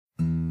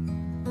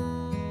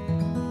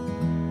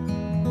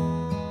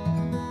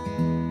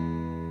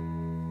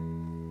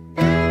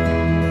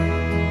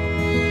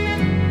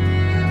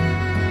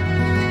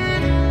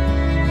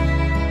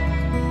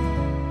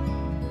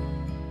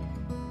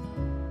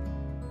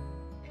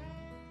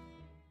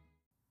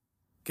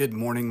Good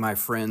morning, my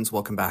friends.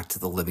 Welcome back to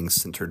the Living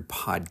Centered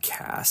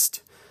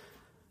Podcast.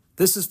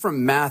 This is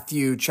from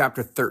Matthew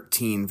chapter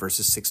 13,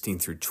 verses 16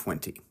 through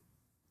 20.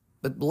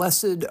 But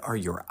blessed are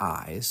your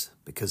eyes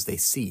because they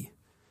see,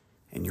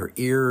 and your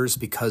ears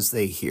because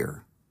they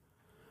hear.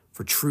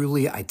 For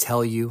truly I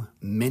tell you,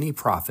 many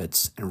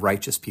prophets and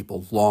righteous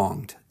people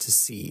longed to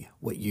see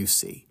what you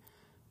see,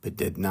 but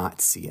did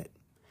not see it,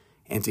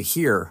 and to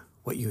hear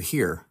what you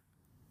hear,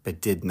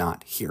 but did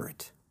not hear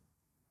it.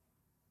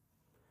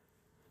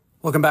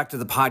 Welcome back to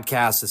the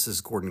podcast. This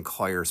is Gordon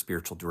Collier,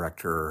 Spiritual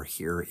Director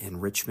here in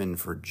Richmond,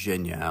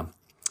 Virginia.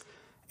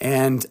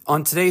 And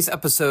on today's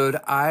episode,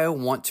 I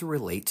want to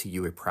relate to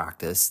you a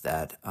practice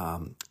that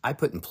I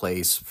put in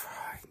place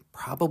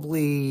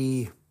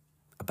probably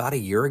about a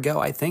year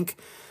ago, I think.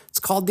 It's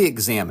called the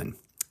Examen.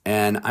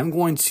 And I'm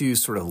going to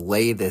sort of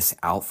lay this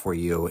out for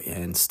you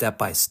in step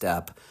by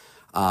step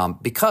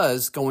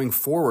because going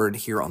forward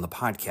here on the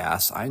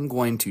podcast, I'm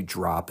going to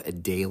drop a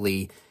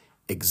daily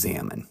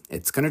Examen.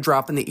 It's going to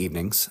drop in the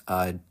evenings.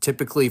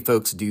 Typically,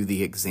 folks do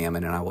the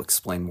Examen, and I will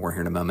explain more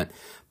here in a moment.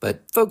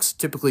 But folks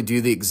typically do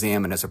the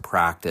Examen as a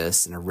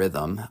practice and a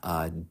rhythm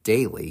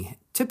daily,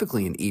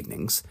 typically in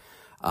evenings,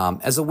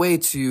 as a way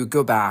to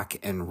go back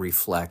and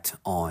reflect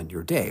on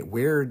your day.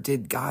 Where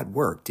did God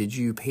work? Did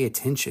you pay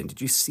attention? Did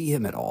you see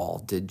him at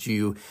all? Did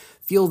you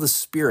feel the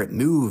Spirit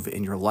move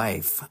in your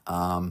life?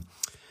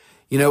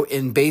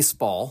 In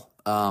baseball,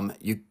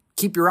 you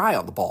keep your eye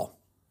on the ball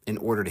in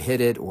order to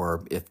hit it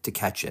or if to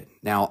catch it.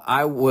 Now,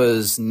 I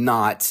was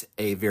not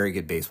a very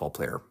good baseball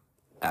player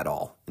at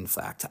all. In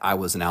fact, I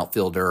was an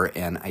outfielder,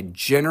 and I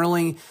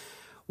generally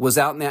was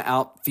out in the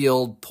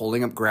outfield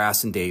pulling up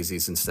grass and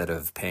daisies instead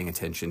of paying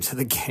attention to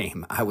the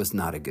game. I was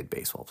not a good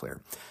baseball player.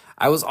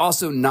 I was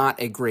also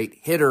not a great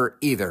hitter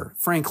either.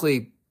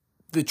 Frankly,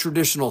 the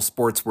traditional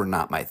sports were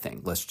not my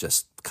thing. Let's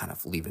just kind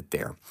of leave it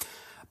there.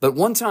 But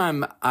one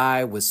time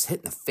I was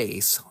hit in the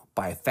face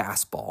by a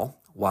fastball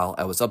while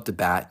I was up to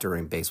bat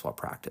during baseball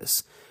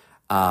practice.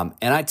 And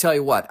I tell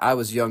you what, I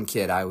was a young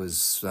kid. I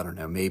was,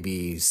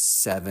 maybe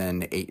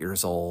 7, 8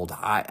 years old.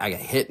 I got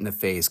hit in the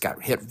face,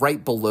 got hit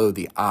right below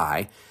the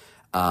eye.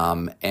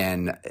 For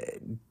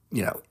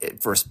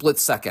a split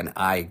second,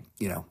 I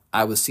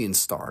was seeing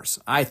stars.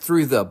 I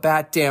threw the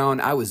bat down.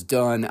 I was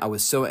done. I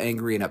was so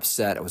angry and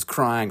upset. I was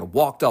crying. I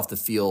walked off the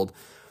field.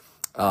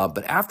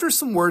 But after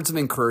some words of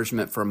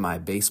encouragement from my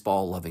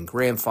baseball-loving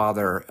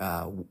grandfather,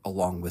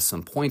 along with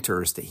some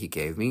pointers that he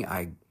gave me,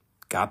 I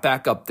got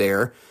back up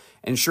there,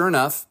 and sure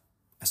enough,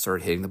 I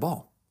started hitting the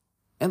ball.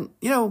 And,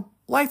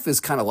 life is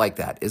kind of like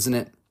that, isn't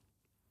it?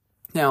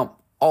 Now,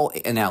 all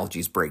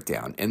analogies break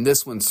down, and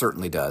this one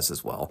certainly does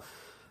as well.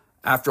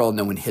 After all,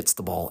 no one hits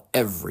the ball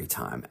every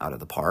time out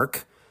of the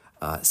park,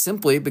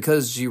 simply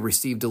because you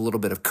received a little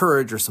bit of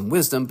courage or some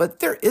wisdom, but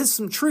there is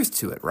some truth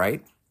to it,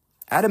 right?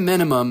 At a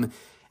minimum,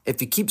 if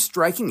you keep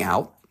striking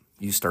out,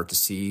 you start to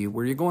see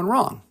where you're going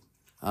wrong.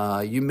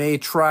 You may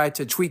try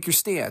to tweak your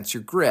stance,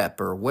 your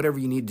grip, or whatever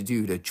you need to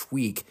do to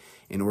tweak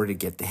in order to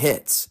get the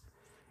hits.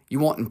 You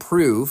won't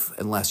improve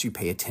unless you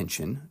pay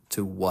attention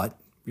to what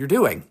you're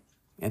doing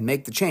and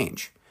make the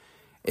change.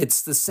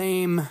 It's the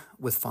same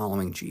with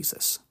following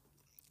Jesus.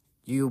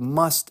 You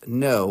must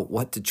know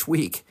what to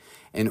tweak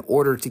in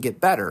order to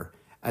get better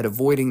at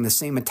avoiding the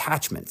same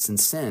attachments and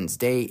sins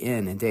day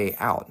in and day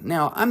out.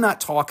 Now, I'm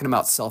not talking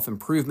about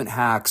self-improvement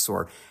hacks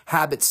or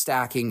habit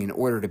stacking in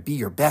order to be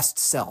your best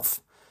self.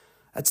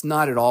 That's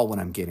not at all what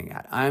I'm getting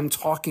at. I'm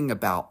talking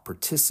about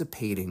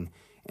participating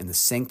in the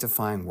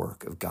sanctifying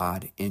work of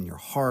God in your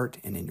heart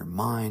and in your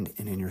mind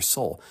and in your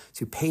soul,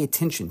 to pay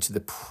attention to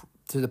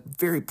the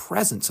very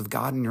presence of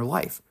God in your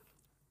life.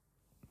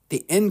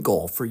 The end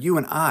goal for you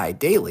and I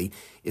daily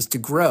is to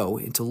grow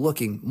into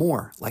looking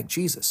more like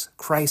Jesus,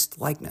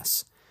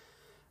 Christ-likeness.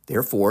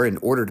 Therefore, in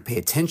order to pay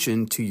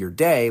attention to your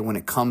day when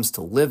it comes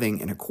to living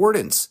in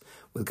accordance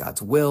with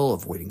God's will,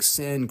 avoiding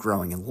sin,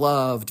 growing in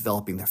love,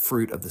 developing the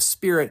fruit of the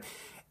Spirit,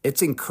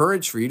 it's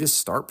encouraged for you to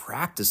start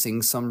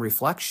practicing some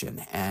reflection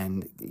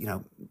and,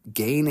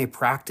 gain a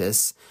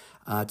practice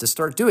to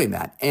start doing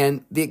that.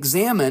 And the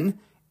Examen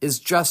is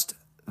just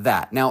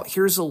that. Now,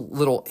 here's a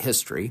little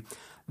history.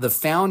 The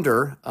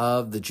founder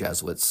of the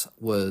Jesuits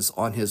was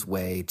on his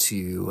way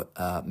to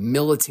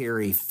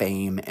military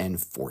fame and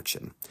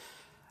fortune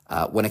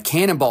when a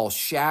cannonball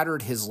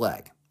shattered his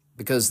leg,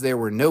 because there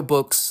were no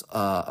books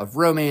of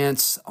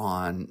romance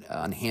on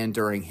hand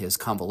during his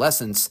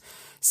convalescence.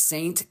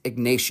 Saint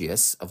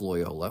Ignatius of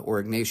Loyola, or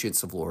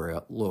Ignatius of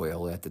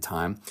Loyola at the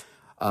time,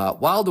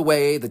 whiled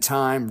away the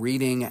time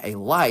reading a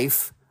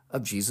life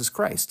of Jesus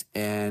Christ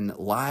and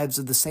lives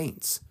of the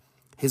saints.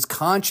 His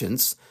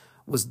conscience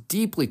was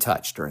deeply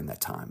touched during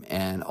that time,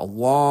 and a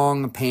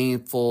long,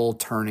 painful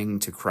turning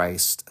to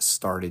Christ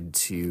started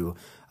to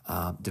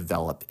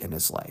develop in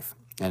his life.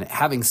 And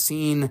having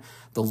seen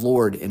the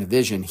Lord in a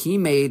vision, he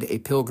made a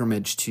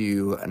pilgrimage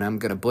to, and I'm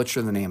going to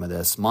butcher the name of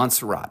this,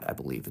 Montserrat, I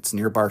believe. It's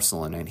near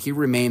Barcelona. And he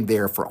remained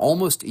there for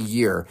almost a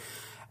year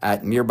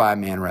at nearby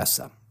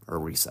Manresa, or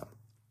Risa.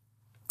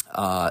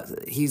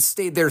 He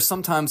stayed there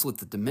sometimes with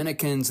the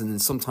Dominicans and then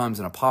sometimes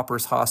in a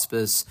pauper's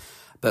hospice,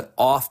 but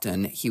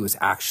often he was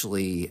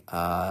actually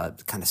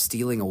kind of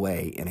stealing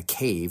away in a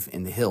cave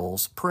in the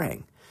hills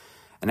praying.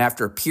 And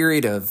after a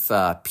period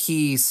of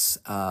peace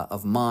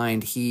of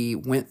mind, he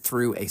went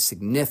through a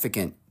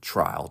significant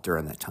trial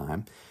during that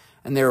time.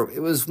 And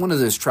it was one of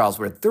those trials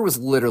where there was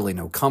literally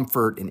no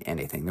comfort in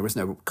anything. There was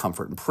no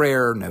comfort in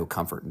prayer, no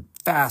comfort in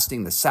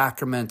fasting, the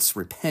sacraments,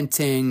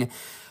 repenting.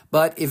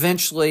 But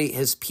eventually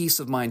his peace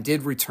of mind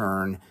did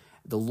return.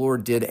 The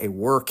Lord did a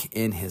work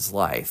in his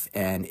life.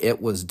 And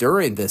it was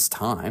during this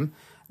time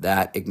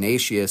that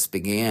Ignatius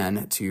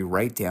began to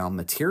write down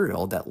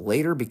material that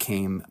later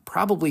became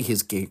probably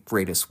his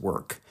greatest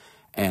work.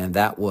 And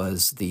that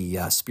was the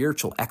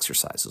spiritual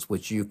exercises,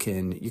 which you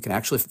can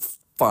actually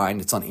find.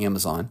 It's on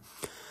Amazon.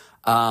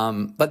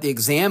 But the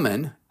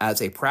Examen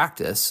as a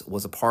practice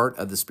was a part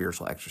of the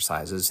spiritual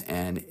exercises,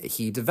 and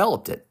he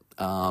developed it.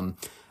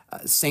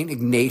 St.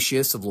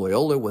 Ignatius of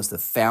Loyola was the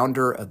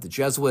founder of the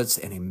Jesuits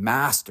and a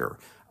master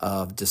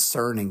of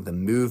discerning the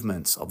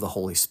movements of the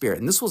Holy Spirit.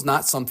 And this was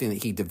not something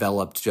that he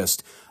developed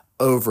just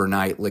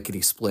overnight,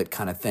 lickety-split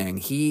kind of thing.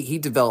 He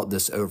developed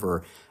this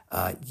over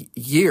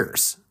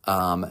years,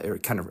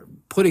 kind of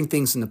putting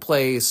things into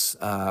place,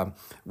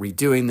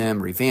 redoing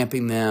them,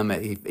 revamping them.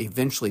 He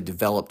eventually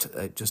developed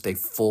just a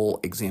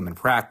full Examen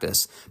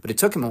practice, but it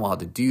took him a while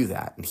to do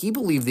that. And he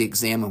believed the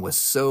Examen was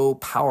so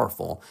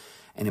powerful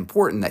and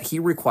important that he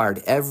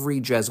required every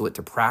Jesuit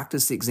to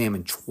practice the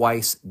Examen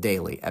twice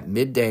daily, at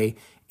midday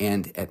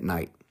and at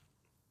night.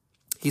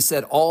 He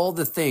said, all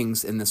the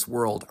things in this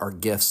world are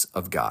gifts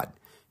of God,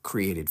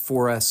 created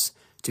for us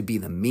to be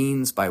the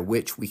means by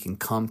which we can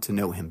come to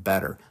know him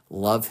better,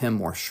 love him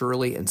more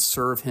surely, and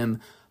serve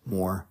him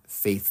more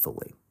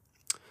faithfully.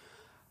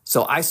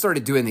 So I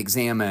started doing the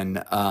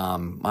Examen,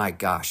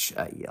 like I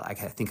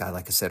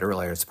said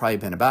earlier, it's probably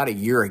been about a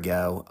year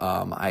ago.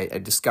 I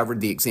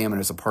discovered the Examen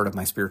as a part of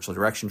my spiritual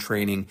direction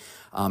training,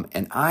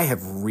 and I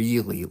have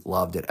really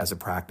loved it as a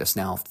practice.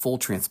 Now, full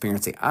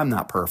transparency, I'm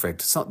not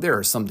perfect. There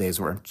are some days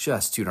where I'm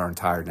just too darn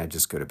tired and I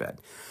just go to bed.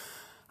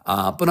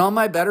 But on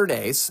my better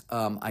days,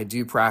 I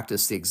do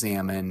practice the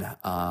Examen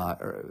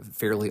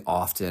fairly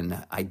often.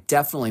 I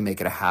definitely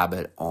make it a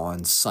habit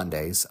on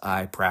Sundays.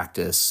 I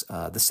practice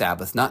the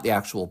Sabbath, not the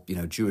actual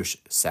Jewish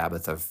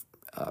Sabbath of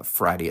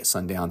Friday at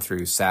sundown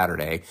through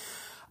Saturday,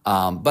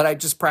 but I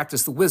just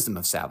practice the wisdom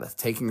of Sabbath,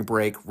 taking a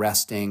break,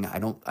 resting.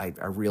 I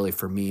really,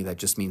 for me, that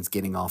just means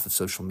getting off of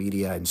social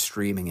media and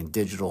streaming and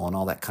digital and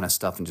all that kind of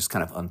stuff and just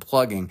kind of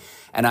unplugging.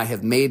 And I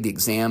have made the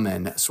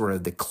Examen sort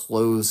of the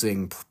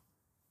closing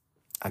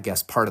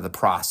part of the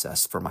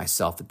process for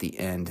myself at the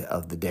end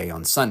of the day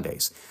on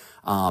Sundays.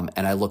 And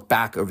I look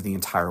back over the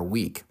entire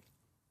week.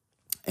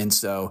 And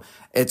so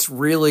it's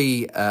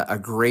really a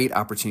great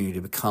opportunity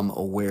to become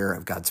aware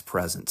of God's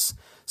presence.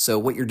 So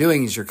what you're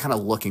doing is you're kind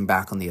of looking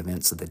back on the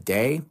events of the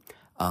day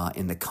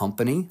in the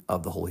company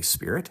of the Holy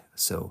Spirit.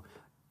 So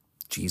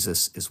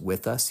Jesus is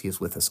with us. He is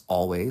with us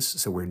always.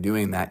 So we're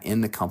doing that in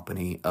the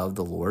company of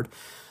the Lord.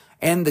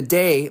 And the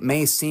day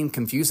may seem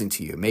confusing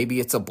to you. Maybe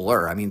it's a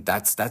blur. I mean,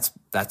 that's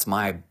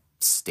my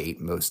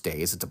state most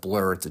days. It's a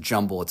blur, it's a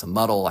jumble, it's a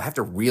muddle. I have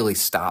to really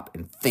stop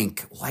and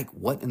think,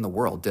 what in the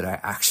world did I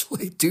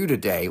actually do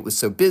today? It was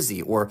so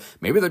busy, or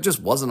maybe there just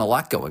wasn't a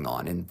lot going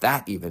on, and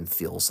that even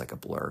feels like a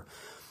blur.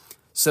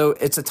 So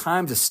it's a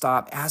time to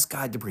stop, ask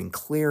God to bring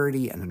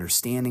clarity and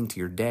understanding to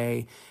your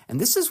day. And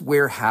this is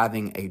where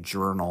having a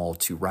journal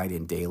to write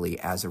in daily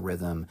as a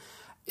rhythm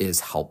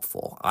is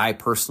helpful. I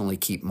personally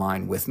keep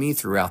mine with me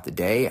throughout the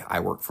day. I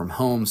work from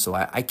home, so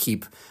I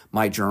keep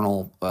my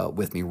journal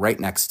with me right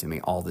next to me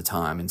all the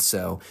time. And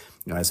so,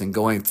 as I'm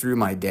going through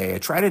my day, I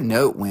try to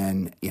note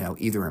when,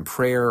 either in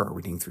prayer or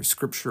reading through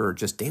scripture or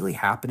just daily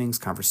happenings,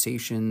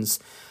 conversations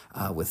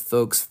with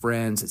folks,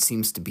 friends, it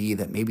seems to be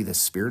that maybe the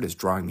Spirit is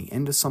drawing me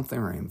into something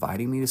or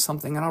inviting me to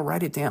something, and I'll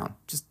write it down.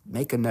 Just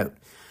make a note.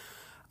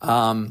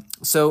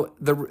 So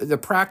the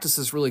practice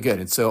is really good.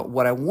 And so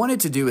what I wanted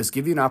to do is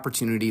give you an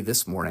opportunity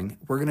this morning.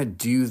 We're going to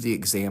do the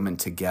Examen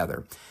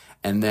together.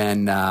 And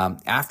then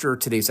after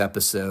today's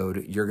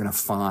episode, you're going to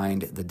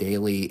find the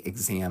daily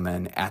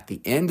Examen at the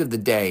end of the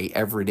day.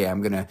 Every day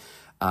I'm going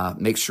to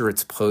make sure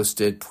it's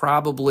posted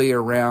probably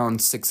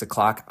around 6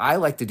 o'clock. I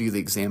like to do the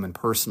Examen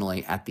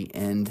personally at the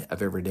end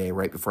of every day,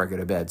 right before I go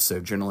to bed. So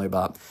generally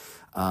about,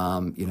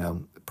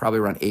 probably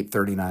around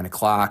 8:30, 9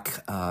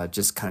 o'clock,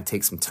 just kind of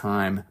take some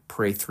time,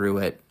 pray through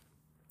it.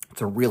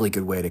 It's a really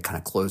good way to kind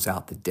of close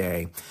out the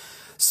day.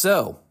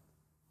 So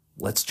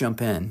let's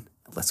jump in.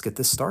 Let's get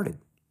this started.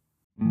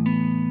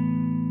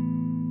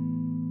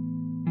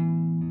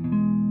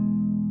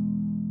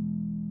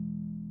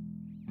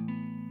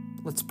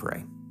 Let's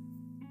pray.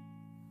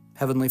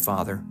 Heavenly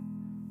Father,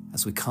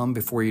 as we come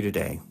before you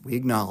today, we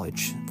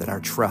acknowledge that our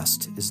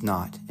trust is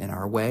not in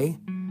our way,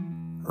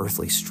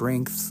 earthly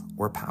strength,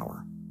 or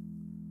power.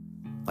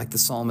 Like the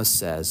psalmist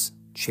says,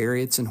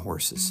 chariots and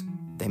horses,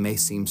 they may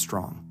seem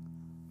strong,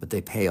 but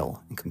they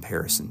pale in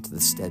comparison to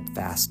the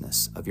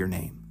steadfastness of your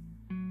name.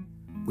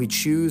 We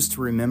choose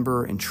to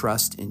remember and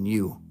trust in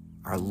you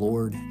our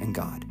Lord and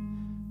God,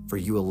 for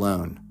you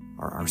alone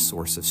are our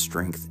source of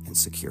strength and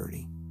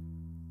security.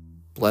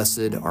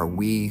 Blessed are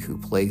we who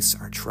place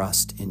our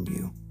trust in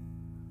you,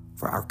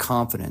 for our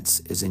confidence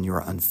is in your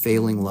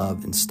unfailing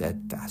love and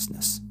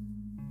steadfastness.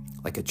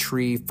 Like a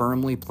tree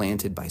firmly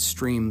planted by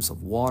streams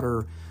of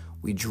water,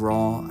 we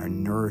draw our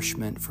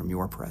nourishment from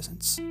your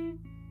presence.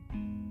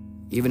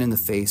 Even in the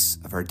face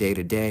of our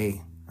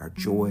day-to-day, our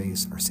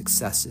joys, our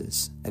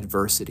successes,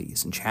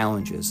 adversities, and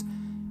challenges,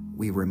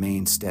 we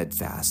remain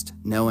steadfast,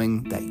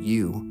 knowing that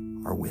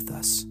you are with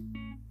us.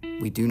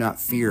 We do not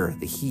fear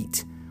the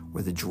heat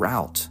or the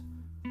drought,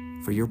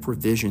 for your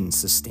provision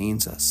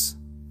sustains us,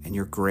 and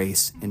your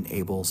grace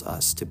enables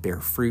us to bear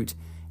fruit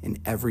in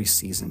every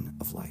season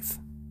of life.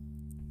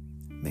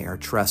 May our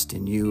trust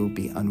in you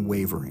be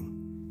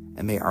unwavering,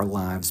 and may our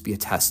lives be a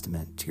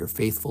testament to your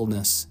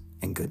faithfulness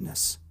and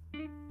goodness.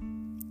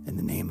 In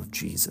the name of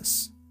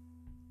Jesus,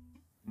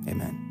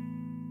 amen.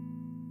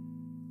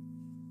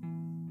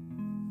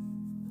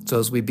 So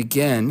as we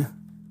begin,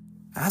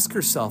 ask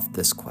yourself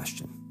this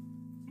question: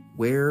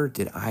 where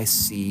did I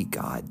see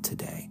God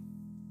today?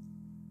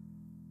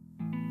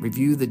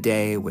 Review the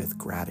day with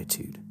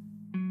gratitude.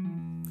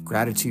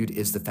 Gratitude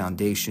is the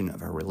foundation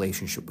of our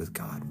relationship with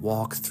God.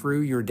 Walk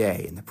through your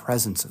day in the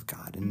presence of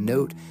God and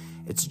note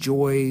its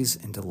joys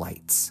and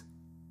delights.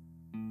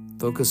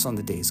 Focus on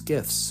the day's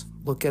gifts.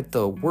 Look at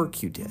the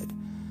work you did,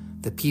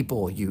 the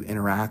people you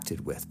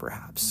interacted with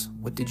perhaps.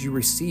 What did you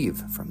receive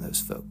from those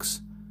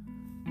folks?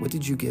 What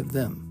did you give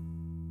them?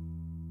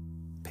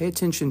 Pay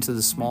attention to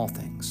the small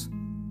things.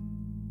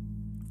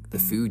 The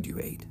food you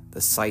ate,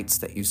 the sights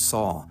that you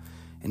saw,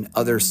 and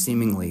other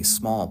seemingly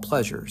small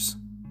pleasures.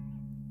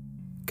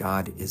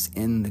 God is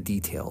in the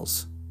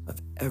details of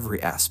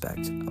every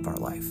aspect of our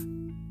life.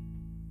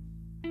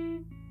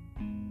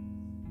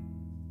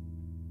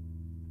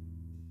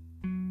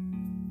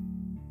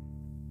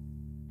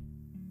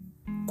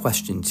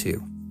 Question 2.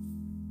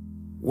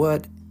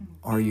 What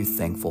are you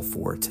thankful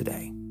for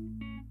today?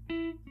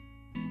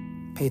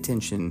 Pay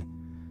attention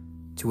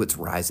to what's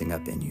rising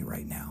up in you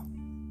right now.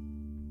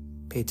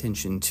 Pay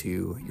attention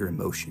to your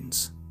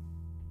emotions.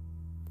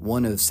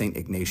 One of St.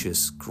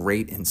 Ignatius'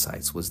 great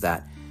insights was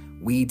that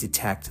we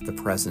detect the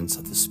presence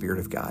of the Spirit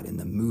of God in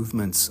the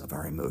movements of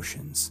our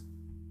emotions.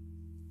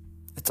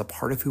 It's a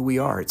part of who we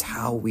are. It's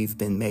how we've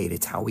been made.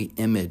 It's how we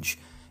image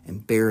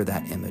and bear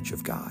that image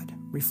of God.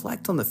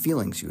 Reflect on the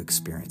feelings you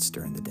experienced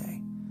during the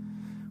day.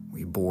 Were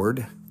you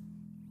bored?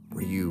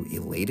 Were you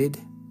elated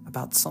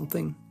about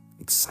something?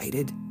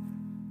 Excited?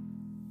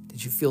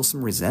 Did you feel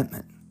some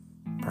resentment?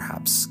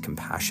 Perhaps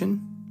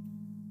compassion?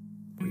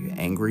 Were you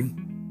angry?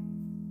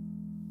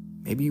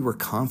 Maybe you were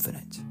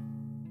confident.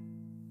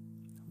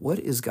 What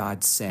is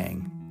God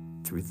saying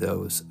through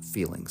those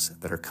feelings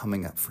that are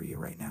coming up for you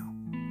right now?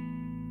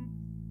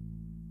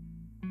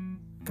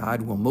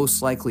 God will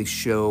most likely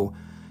show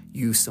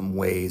you some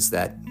ways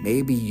that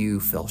maybe you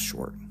fell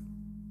short.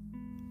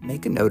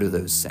 Make a note of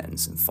those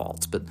sins and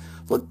faults, but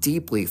look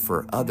deeply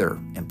for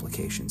other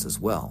implications as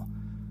well.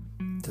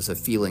 Does a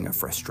feeling of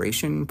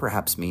frustration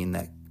perhaps mean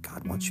that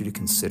God wants you to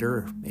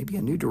consider maybe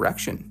a new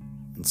direction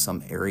in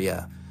some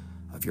area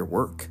of your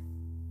work?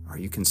 Are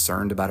you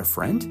concerned about a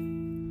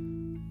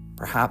friend?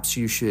 Perhaps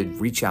you should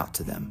reach out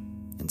to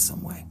them in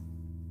some way.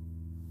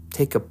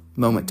 Take a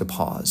moment to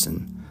pause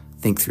and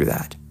think through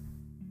that.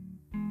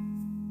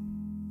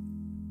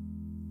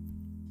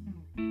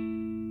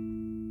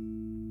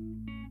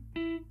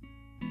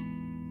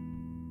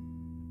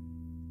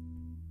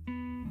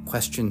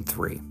 Question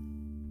 3.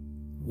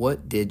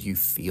 What did you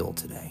feel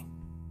today?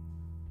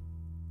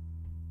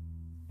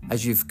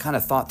 As you've kind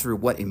of thought through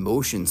what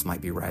emotions might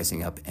be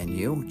rising up in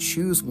you,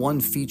 choose one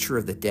feature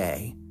of the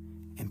day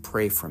and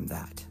pray from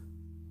that.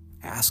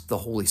 Ask the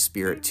Holy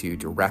Spirit to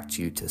direct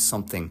you to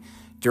something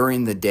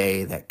during the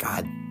day that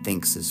God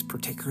thinks is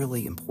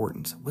particularly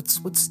important. What's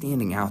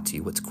standing out to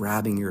you? What's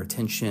grabbing your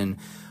attention?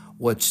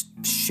 What's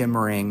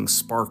shimmering,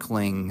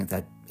 sparkling,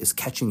 that is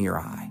catching your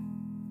eye?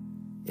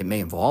 It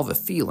may involve a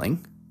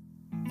feeling.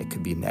 It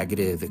could be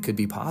negative. It could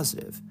be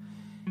positive.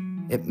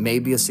 It may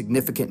be a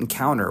significant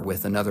encounter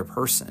with another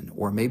person,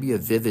 or maybe a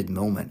vivid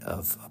moment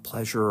of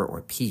pleasure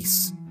or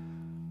peace.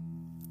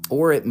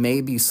 Or it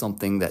may be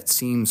something that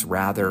seems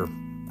rather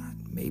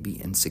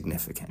maybe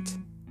insignificant.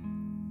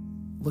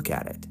 Look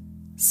at it.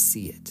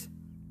 See it.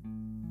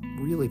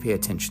 Really pay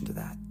attention to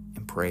that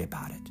and pray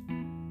about it.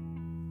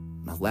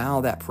 And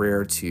allow that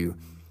prayer to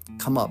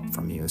come up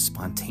from you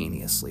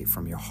spontaneously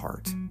from your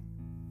heart.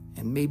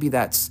 And maybe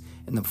that's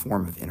in the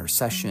form of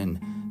intercession.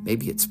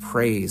 Maybe it's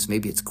praise.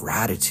 Maybe it's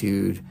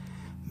gratitude.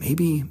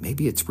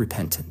 Maybe it's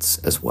repentance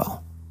as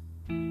well.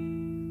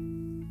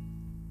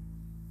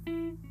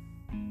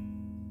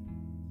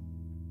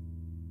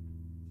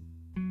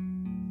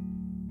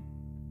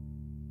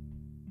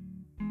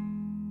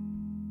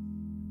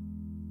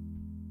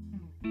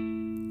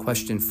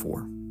 Question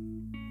 4.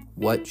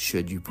 What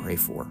should you pray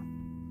for?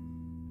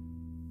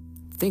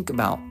 Think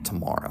about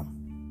tomorrow.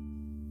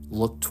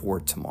 Look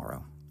toward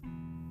tomorrow.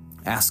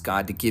 Ask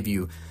God to give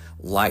you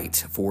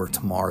light for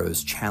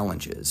tomorrow's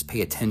challenges.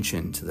 Pay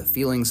attention to the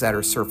feelings that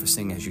are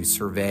surfacing as you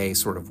survey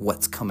sort of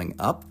what's coming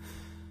up.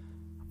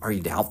 Are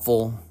you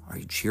doubtful? Are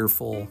you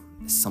cheerful?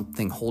 Is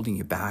something holding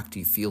you back? Do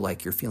you feel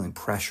like you're feeling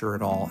pressure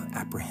at all?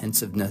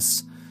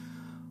 Apprehensiveness?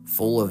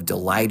 Full of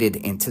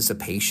delighted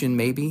anticipation,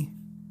 maybe?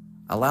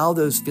 Allow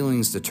those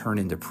feelings to turn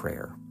into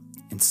prayer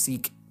and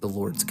seek the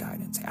Lord's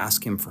guidance.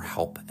 Ask Him for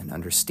help and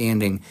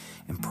understanding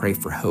and pray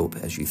for hope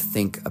as you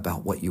think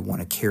about what you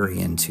want to carry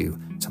into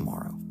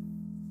tomorrow.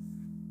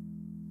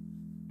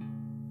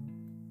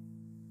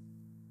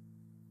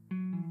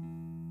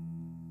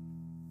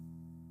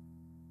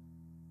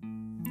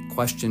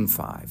 Question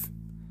 5.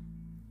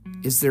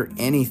 Is there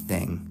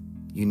anything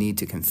you need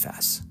to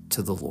confess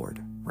to the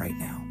Lord right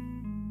now?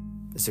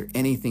 Is there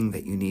anything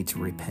that you need to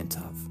repent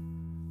of,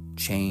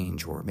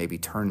 change, or maybe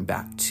turn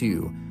back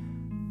to,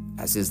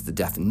 as is the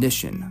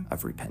definition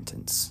of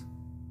repentance?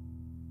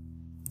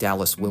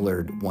 Dallas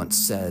Willard once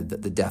said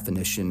that the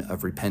definition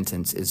of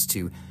repentance is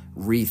to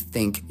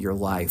rethink your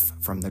life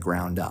from the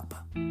ground up.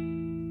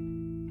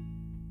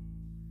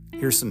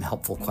 Here's some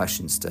helpful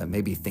questions to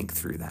maybe think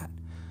through that.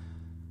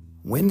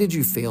 When did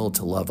you fail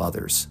to love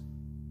others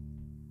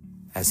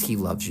as He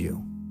loves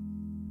you?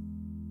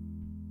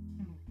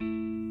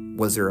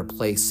 Was there a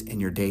place in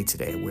your day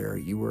today where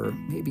you were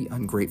maybe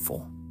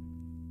ungrateful?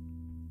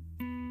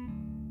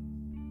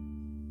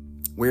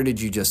 Where did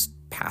you just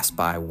pass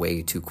by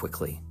way too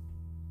quickly?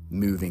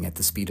 Moving at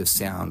the speed of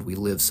sound, we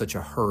live such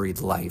a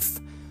hurried life.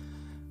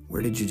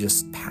 Where did you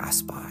just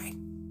pass by?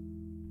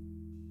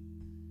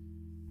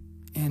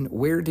 And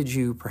where did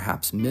you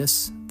perhaps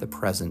miss the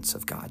presence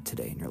of God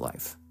today in your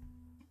life?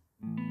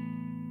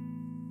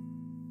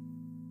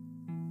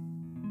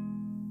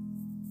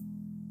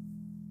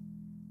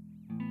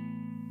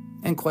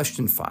 And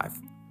question 5,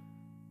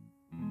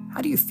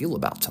 how do you feel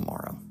about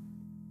tomorrow?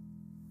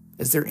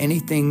 Is there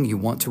anything you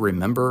want to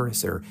remember?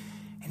 Is there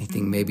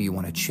anything maybe you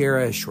want to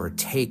cherish or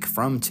take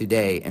from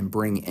today and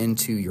bring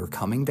into your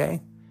coming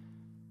day?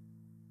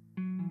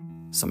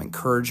 Some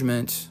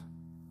encouragement.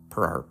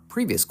 Per our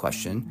previous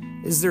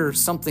question, is there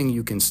something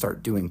you can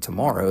start doing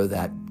tomorrow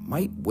that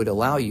would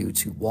allow you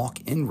to walk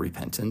in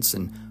repentance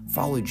and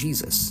follow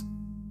Jesus?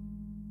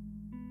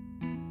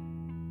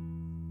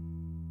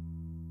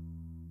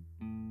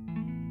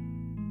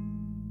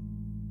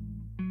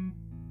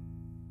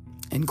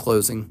 In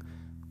closing,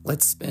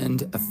 let's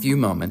spend a few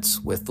moments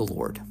with the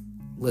Lord,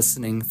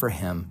 listening for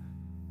Him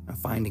and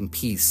finding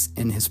peace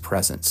in His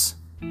presence.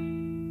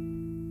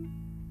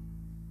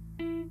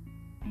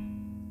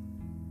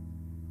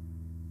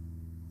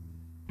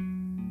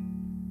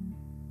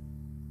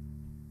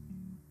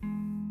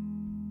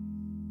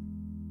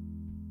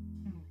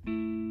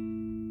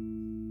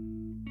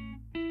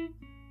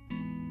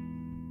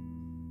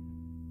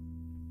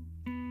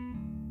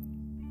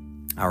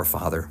 Our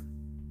Father,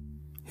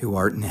 who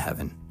art in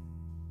heaven,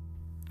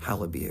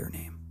 hallowed be your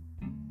name.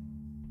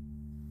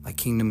 Thy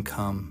kingdom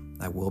come,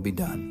 thy will be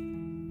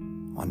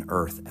done, on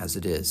earth as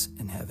it is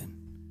in heaven.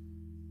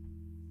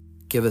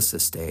 Give us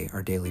this day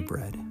our daily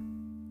bread,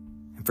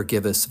 and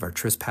forgive us of our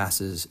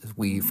trespasses as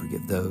we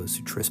forgive those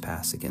who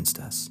trespass against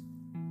us.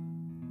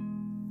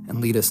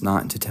 And lead us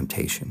not into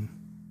temptation,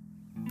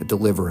 but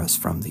deliver us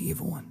from the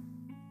evil one.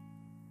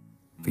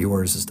 For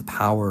yours is the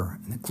power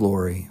and the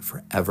glory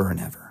forever and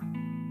ever.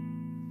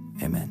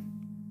 Amen.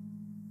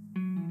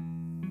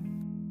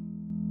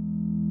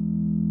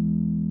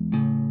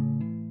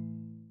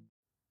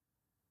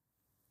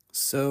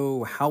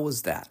 So, how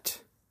was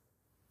that?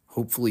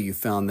 Hopefully you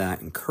found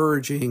that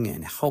encouraging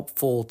and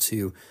helpful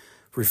to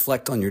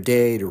reflect on your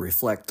day, to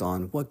reflect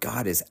on what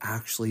God is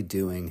actually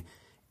doing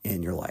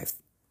in your life.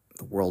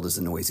 The world is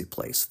a noisy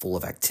place, full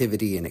of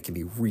activity, and it can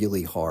be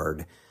really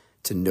hard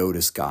to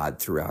notice God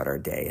throughout our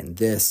day. And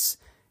this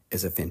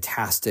is a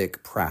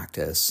fantastic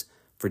practice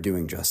for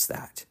doing just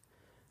that.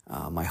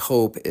 My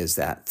hope is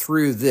that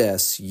through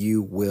this,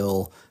 you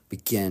will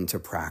begin to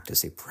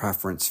practice a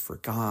preference for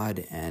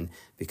God and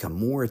become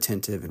more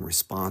attentive and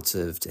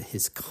responsive to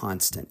His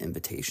constant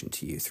invitation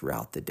to you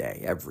throughout the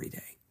day, every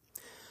day.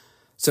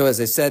 So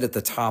as I said at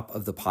the top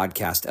of the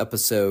podcast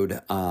episode,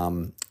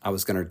 I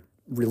was going to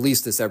release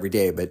this every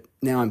day, but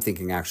now I'm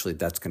thinking actually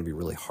that's going to be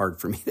really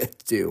hard for me to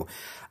do.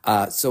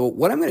 So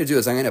what I'm going to do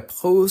is I'm going to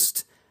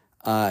post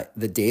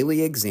the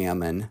daily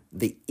examen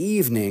the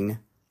evening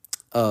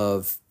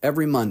of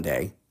every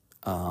Monday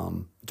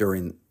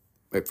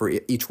for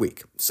each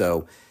week.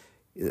 So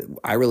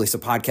I release a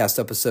podcast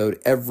episode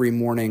every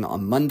morning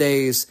on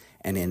Mondays,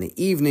 and in the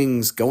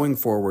evenings going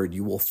forward,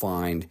 you will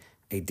find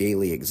a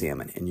daily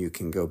examen, and you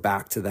can go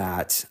back to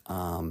that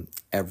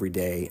every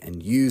day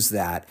and use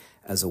that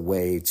as a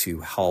way to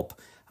help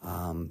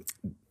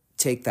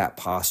take that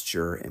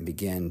posture and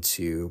begin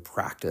to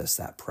practice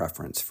that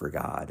preference for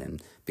God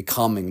and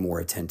becoming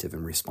more attentive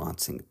and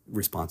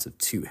responsive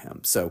to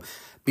Him. So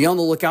be on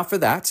the lookout for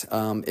that.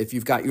 If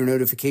you've got your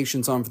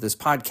notifications on for this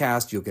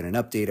podcast, you'll get an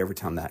update every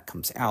time that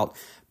comes out.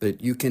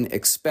 But you can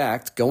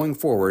expect, going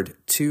forward,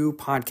 2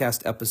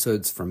 podcast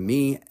episodes from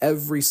me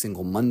every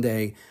single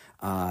Monday.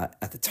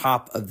 At the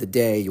top of the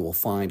day, you will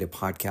find a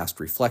podcast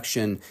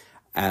reflection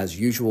as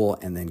usual.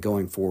 And then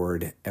going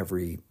forward,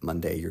 every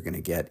Monday, you're going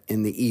to get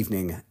in the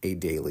evening a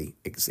daily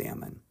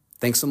Examen.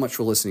 Thanks so much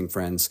for listening,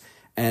 friends.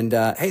 And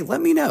hey, let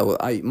me know.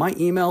 My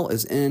email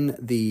is in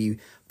the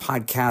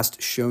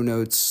podcast show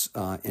notes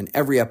in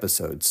every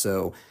episode.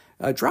 So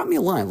drop me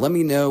a line. Let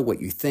me know what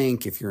you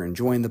think. If you're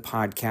enjoying the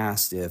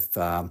podcast, if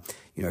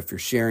you're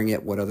sharing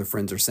it, what other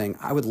friends are saying.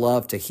 I would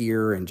love to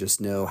hear and just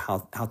know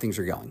how things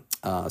are going.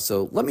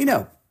 So let me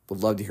know.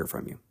 Would love to hear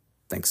from you.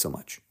 Thanks so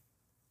much.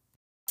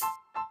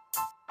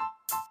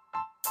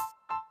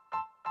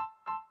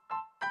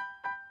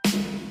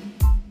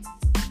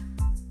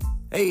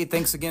 Hey,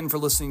 thanks again for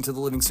listening to the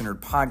Living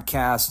Centered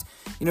Podcast.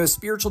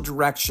 Spiritual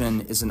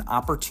direction is an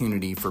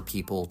opportunity for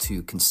people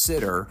to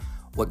consider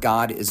what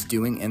God is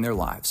doing in their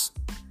lives.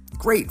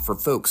 Great for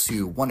folks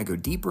who want to go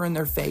deeper in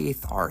their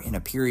faith, are in a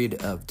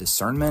period of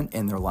discernment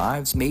in their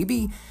lives.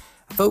 Maybe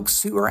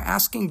folks who are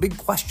asking big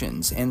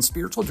questions, and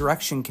spiritual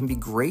direction can be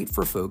great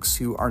for folks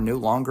who are no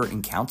longer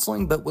in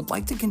counseling but would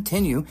like to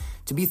continue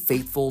to be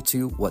faithful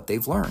to what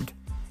they've learned.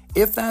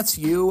 If that's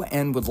you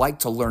and would like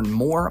to learn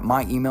more,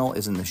 my email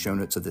is in the show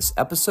notes of this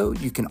episode.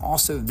 You can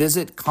also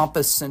visit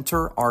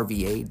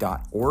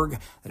compasscenterrva.org.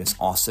 That is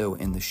also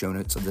in the show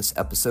notes of this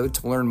episode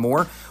to learn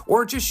more,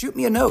 or just shoot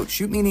me a note,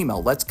 shoot me an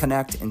email. Let's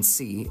connect and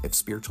see if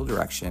spiritual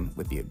direction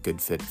would be a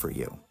good fit for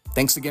you.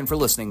 Thanks again for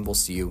listening. We'll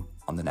see you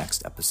on the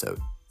next episode.